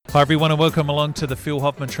Hi everyone and welcome along to the Phil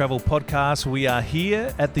Hoffman Travel Podcast. We are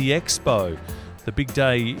here at the Expo, the big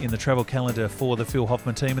day in the travel calendar for the Phil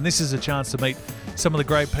Hoffman team, and this is a chance to meet some of the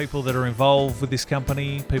great people that are involved with this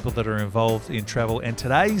company, people that are involved in travel. And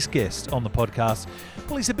today's guest on the podcast,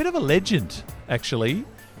 well, he's a bit of a legend actually,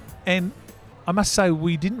 and I must say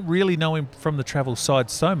we didn't really know him from the travel side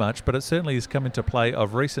so much, but it certainly has come into play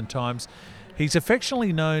of recent times. He's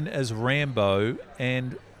affectionately known as Rambo,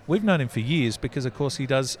 and we've known him for years because, of course, he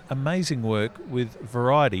does amazing work with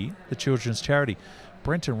Variety, the children's charity.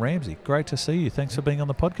 Brenton Ramsey, great to see you. Thanks for being on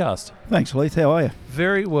the podcast. Thanks, Leith. How are you?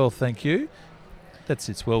 Very well, thank you. That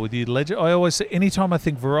sits well with you, legend. I always say, anytime I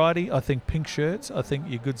think Variety, I think pink shirts, I think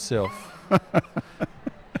your good self.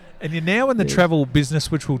 And you're now in the travel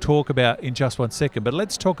business, which we'll talk about in just one second. But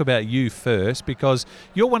let's talk about you first, because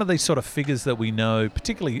you're one of these sort of figures that we know,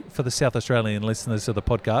 particularly for the South Australian listeners of the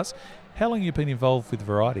podcast. How long have you been involved with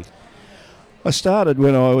Variety? I started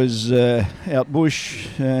when I was out bush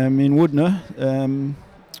in Woodner. In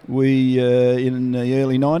the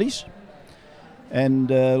early 90s.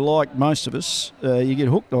 And like most of us, you get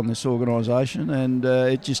hooked on this organisation, and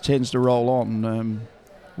it just tends to roll on.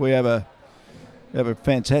 We have a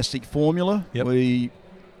fantastic formula. Yep.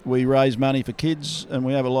 We raise money for kids, and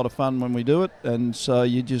we have a lot of fun when we do it, and so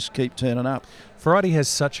you just keep turning up. Variety has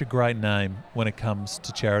such a great name when it comes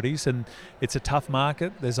to charities, and it's a tough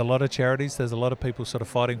market. There's a lot of charities. There's a lot of people sort of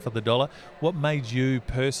fighting for the dollar. What made you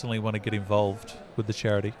personally want to get involved with the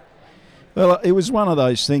charity? Well, it was one of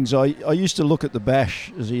those things. I used to look at the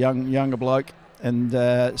bash as a younger bloke and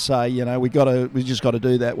say, you know, we just got to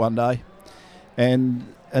do that one day, and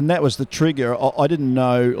that was the trigger. I didn't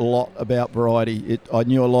know a lot about Variety. I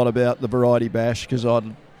knew a lot about the Variety Bash because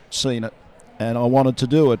I'd seen it, and I wanted to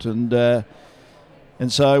do it,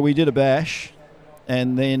 and so we did a bash,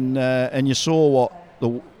 and then and you saw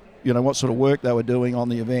what sort of work they were doing on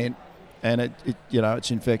the event, and it's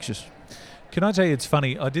infectious. Can I tell you, it's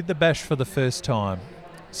funny. I did the bash for the first time,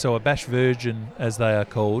 so a bash virgin, as they are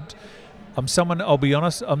called. I'll be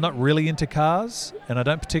honest, I'm not really into cars, and I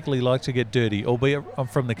don't particularly like to get dirty, albeit I'm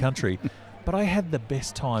from the country. But I had the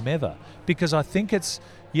best time ever, because I think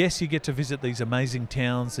yes, you get to visit these amazing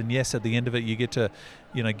towns, and yes, at the end of it, you get to,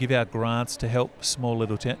 give out grants to help small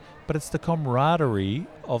little towns. But it's the camaraderie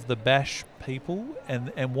of the bash people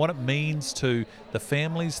and what it means to the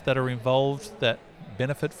families that are involved that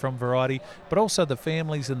benefit from Variety, but also the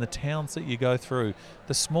families in the towns that you go through.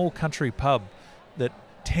 The small country pub that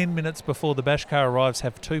 10 minutes before the bash car arrives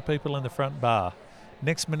have 2 people in the front bar.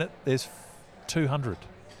 Next minute, there's 200.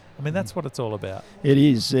 I mean, that's what it's all about. It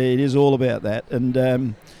is all about that.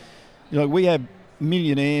 And, we have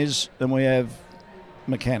millionaires and we have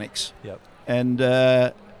mechanics. Yep. And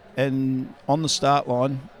on the start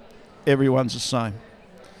line, everyone's the same.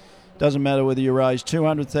 Doesn't matter whether you raise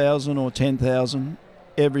 200,000 or 10,000,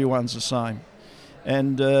 everyone's the same.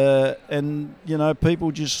 And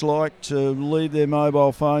people just like to leave their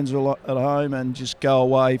mobile phones at home and just go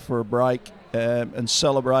away for a break and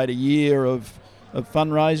celebrate a year of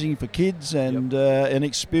fundraising for kids and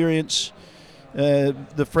experience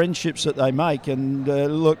the friendships that they make. And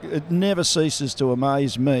look, it never ceases to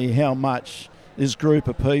amaze me how much this group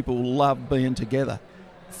of people love being together.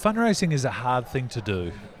 Fundraising is a hard thing to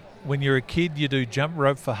do. When you're a kid, you do jump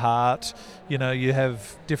rope for heart. You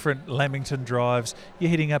have different Lamington drives.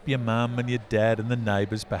 You're hitting up your mum and your dad and the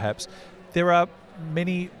neighbours, perhaps. There are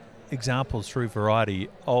many examples through Variety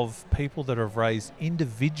of people that have raised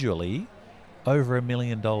individually over $1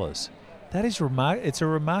 million. That is it's a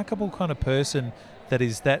remarkable kind of person that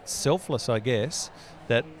is that selfless, I guess,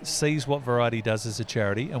 that sees what Variety does as a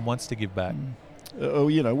charity and wants to give back.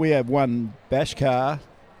 We have one bash car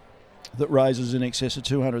that raises in excess of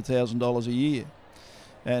 $200,000 a year.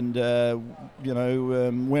 And,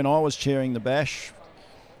 when I was chairing the bash,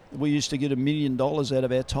 we used to get $1 million out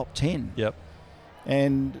of our top 10. Yep.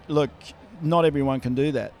 And look, not everyone can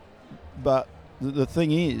do that. But the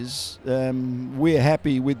thing is, we're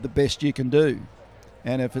happy with the best you can do.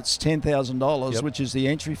 And if it's $10,000, which is the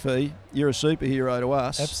entry fee, you're a superhero to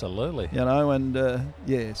us. Absolutely.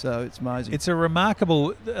 So it's amazing. It's a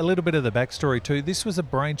little bit of the backstory too. This was a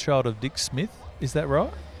brainchild of Dick Smith, is that right?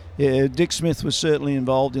 Yeah, Dick Smith was certainly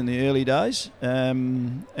involved in the early days.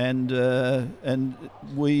 And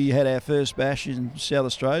we had our first bash in South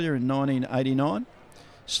Australia in 1989.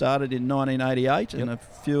 Started in 1988, and a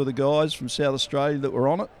few of the guys from South Australia that were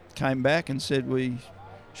on it came back and said we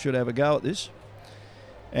should have a go at this.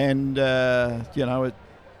 And,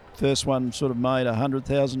 first one sort of made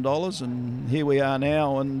 $100,000, and here we are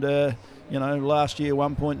now. And, last year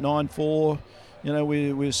 1.94,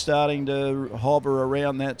 we're starting to hover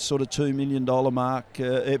around that sort of $2 million mark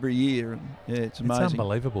every year. And it's amazing. It's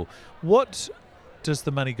unbelievable. What does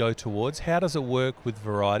the money go towards? How does it work with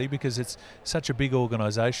Variety? Because it's such a big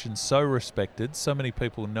organisation, so respected, so many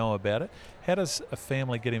people know about it. How does a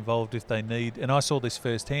family get involved if they need, and I saw this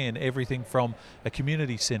firsthand, everything from a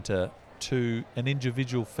community centre to an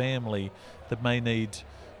individual family that may need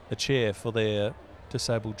a chair for their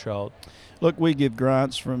disabled child? Look, we give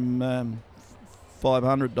grants from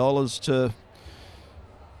 $500 to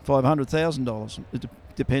 $500,000,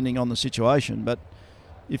 depending on the situation. But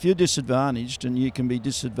if you're disadvantaged, and you can be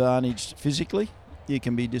disadvantaged physically, you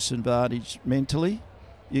can be disadvantaged mentally,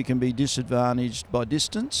 you can be disadvantaged by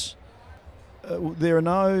distance. There are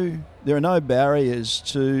no barriers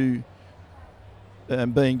to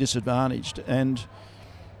being disadvantaged, and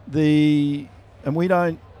we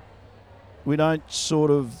don't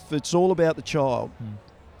sort of. It's all about the child.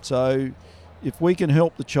 So if we can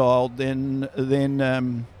help the child, then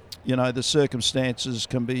the circumstances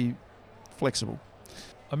can be flexible.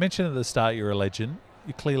 I mentioned at the start you're a legend.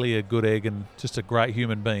 You're clearly a good egg and just a great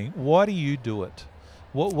human being. Why do you do it?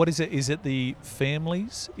 What is it? Is it the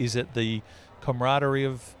families? Is it the camaraderie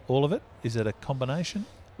of all of it? Is it a combination?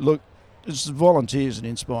 Look, it's the volunteers that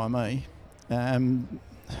inspire me.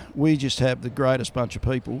 We just have the greatest bunch of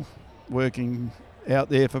people working out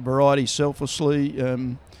there for Variety selflessly.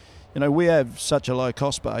 We have such a low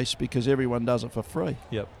cost base because everyone does it for free.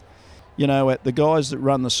 Yep. The guys that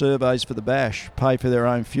run the surveys for the bash pay for their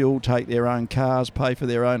own fuel, take their own cars, pay for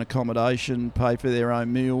their own accommodation, pay for their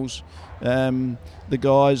own meals. The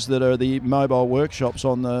guys that are the mobile workshops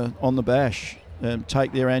on the bash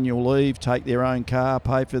take their annual leave, take their own car,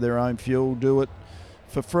 pay for their own fuel, do it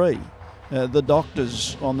for free. The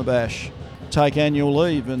doctors on the bash take annual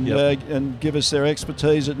leave and give us their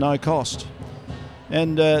expertise at no cost.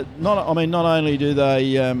 And not only do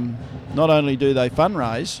they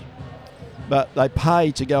fundraise, but they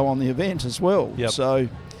pay to go on the event as well. Yep. So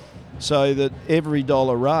that every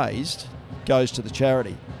dollar raised goes to the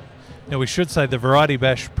charity. Now, we should say the Variety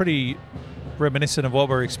Bash, pretty reminiscent of what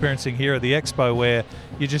we're experiencing here at the Expo, where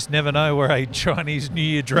you just never know where a Chinese New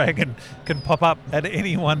Year dragon can pop up at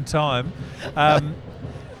any one time.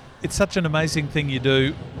 It's such an amazing thing you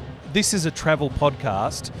do. This is a travel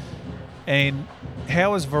podcast, and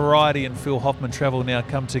how has Variety and Phil Hoffman Travel now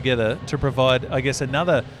come together to provide, I guess,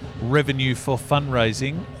 another revenue for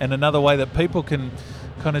fundraising and another way that people can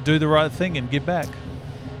kind of do the right thing and give back?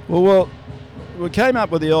 Well, we came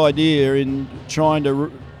up with the idea in trying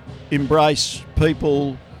to embrace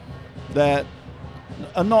people that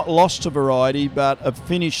are not lost to Variety but have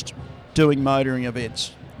finished doing motoring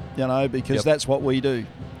events, because that's what we do.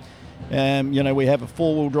 We have a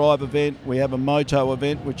four-wheel drive event, we have a moto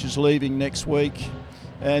event which is leaving next week,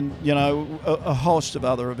 and a host of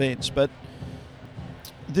other events. But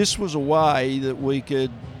this was a way that we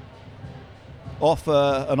could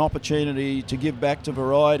offer an opportunity to give back to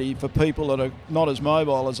Variety for people that are not as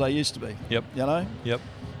mobile as they used to be. Yep. Yep.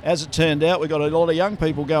 As it turned out, we got a lot of young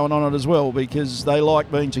people going on it as well because they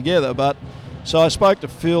like being together. But so I spoke to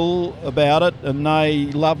Phil about it, and they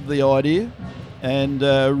loved the idea and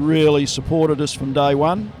really supported us from day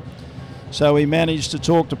one. So we managed to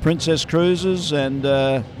talk to Princess Cruises and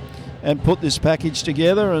put this package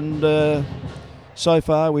together, and so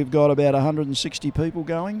far we've got about 160 people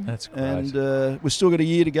going. That's great. And we've still got a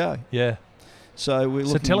year to go. Yeah. So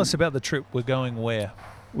tell us about the trip. We're going where?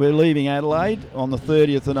 We're leaving Adelaide on the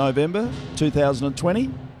 30th of November 2020,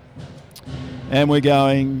 and we're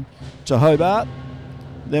going to Hobart,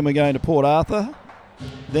 then we're going to Port Arthur,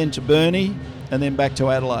 then to Burnie, and then back to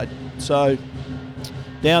Adelaide. So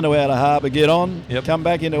down to Outer Harbour, get on, come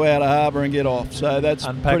back into Outer Harbour and get off. So that's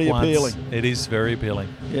pretty appealing. It is very appealing.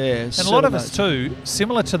 Yeah. And a lot of us too,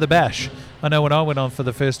 similar to the Bash. I know when I went on for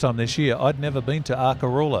the first time this year, I'd never been to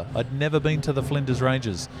Arkaroola. I'd never been to the Flinders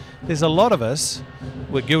Ranges. There's a lot of us,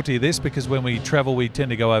 we're guilty of this because when we travel we tend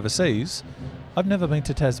to go overseas. I've never been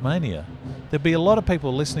to Tasmania. There'd be a lot of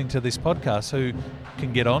people listening to this podcast who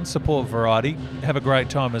can get on, support Variety, have a great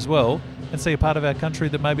time as well, and see a part of our country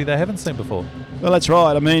that maybe they haven't seen before. Well, that's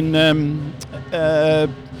right. I mean,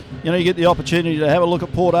 you get the opportunity to have a look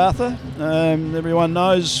at Port Arthur. Everyone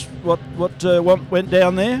knows what went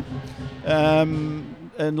down there. And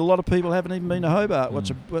a lot of people haven't even been to Hobart.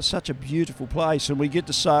 It's such a beautiful place, and we get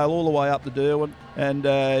to sail all the way up to Derwent, and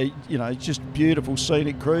just beautiful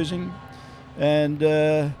scenic cruising, and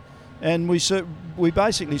we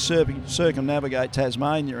basically circumnavigate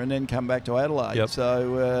Tasmania and then come back to Adelaide. Yep.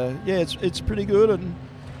 So it's pretty good, and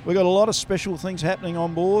we've got a lot of special things happening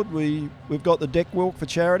on board. We've got the deck walk for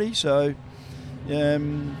charity, so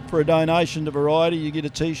For a donation to Variety, you get a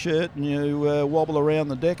T-shirt and you wobble around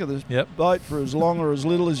the deck of the boat for as long or as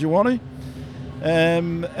little as you want to.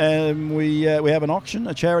 And we have an auction,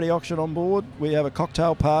 a charity auction on board. We have a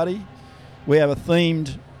cocktail party. We have a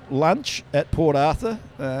themed lunch at Port Arthur,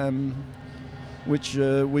 which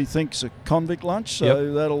we think's a convict lunch.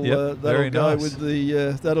 So that'll go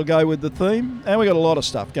with the theme. And we got a lot of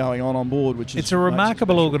stuff going on board, which is it's a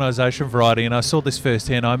remarkable organisation, Variety, and I saw this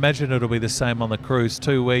firsthand. I imagine it'll be the same on the cruise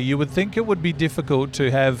too, where you would think it would be difficult to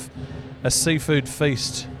have a seafood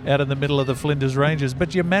feast out in the middle of the Flinders Ranges,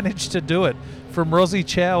 but you managed to do it. From Rosie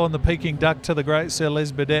Chow on the Peking duck to the great Sir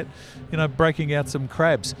Les Burdett, breaking out some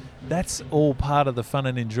crabs. That's all part of the fun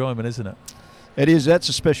and enjoyment, isn't it? It is. That's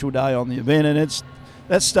a special day on the event, and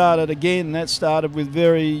that started with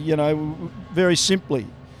very simply,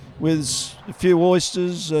 with a few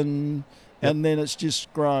oysters, and then it's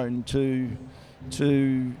just grown to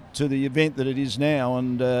the event that it is now,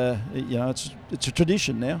 and it's a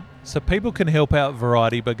tradition now. So people can help out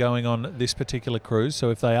Variety by going on this particular cruise.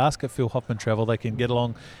 So if they ask at Phil Hoffman Travel, they can get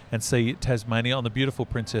along and see Tasmania on the beautiful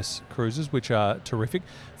Princess cruises, which are terrific.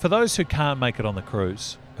 For those who can't make it on the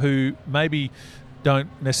cruise, who maybe don't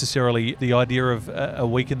necessarily, the idea of a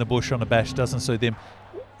week in the bush on a bash doesn't suit them,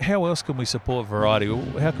 how else can we support Variety?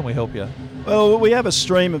 How can we help you? Well, we have a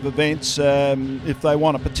stream of events. If they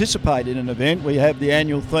want to participate in an event, we have the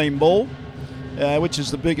annual theme ball, which is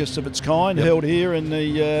the biggest of its kind, held here in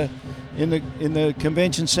the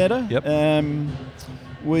convention centre.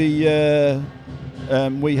 We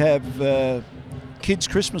have kids'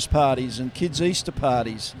 Christmas parties and kids' Easter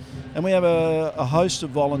parties, and we have a host of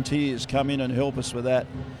volunteers come in and help us with that.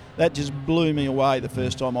 That just blew me away the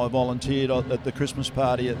first time I volunteered at the Christmas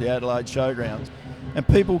party at the Adelaide Showgrounds. And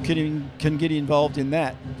people can get involved in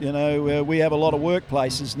that. We have a lot of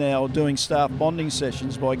workplaces now doing staff bonding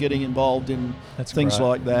sessions by getting involved in things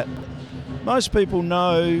like that. Most people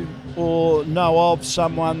know of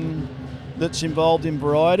someone that's involved in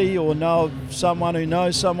Variety, or know of someone who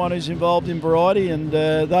knows someone who's involved in Variety, and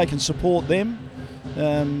they can support them.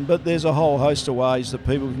 But there's a whole host of ways that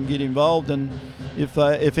people can get involved, and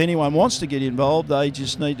if anyone wants to get involved, they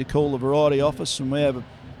just need to call the Variety office, and we have a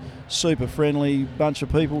super friendly bunch of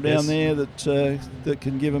people down there that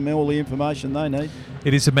can give them all the information they need.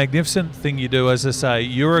 It is a magnificent thing you do. As I say,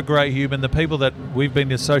 you're a great human. The people that we've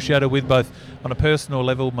been associated with, both on a personal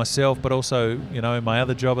level, myself, but also in my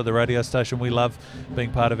other job at the radio station, we love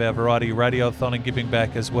being part of our Variety Radiothon and giving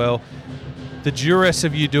back as well. The duress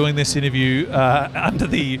of you doing this interview under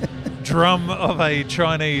the drum of a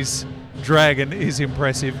Chinese dragon is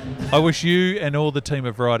impressive. I wish you and all the team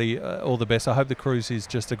of Variety all the best. I hope the cruise is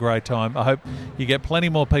just a great time. I hope you get plenty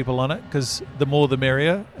more people on it, because the more the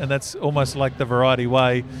merrier, and that's almost like the Variety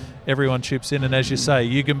way. Everyone chips in, and as you say,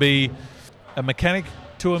 you can be a mechanic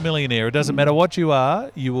to a millionaire. It doesn't matter what you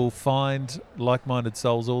are, you will find like-minded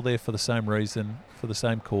souls all there for the same reason, for the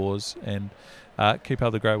same cause, and keep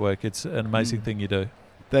up the great work. It's an amazing thing you do.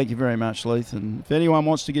 Thank you very much, Leith. And if anyone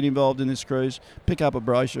wants to get involved in this cruise, pick up a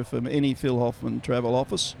brochure from any Phil Hoffman Travel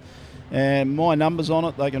office. And my number's on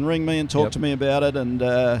it. They can ring me and talk to me about it, and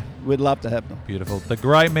we'd love to have them. Beautiful. The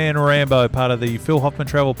great man Rambo, part of the Phil Hoffman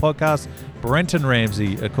Travel podcast. Brenton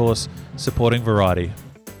Ramsey, of course, supporting Variety.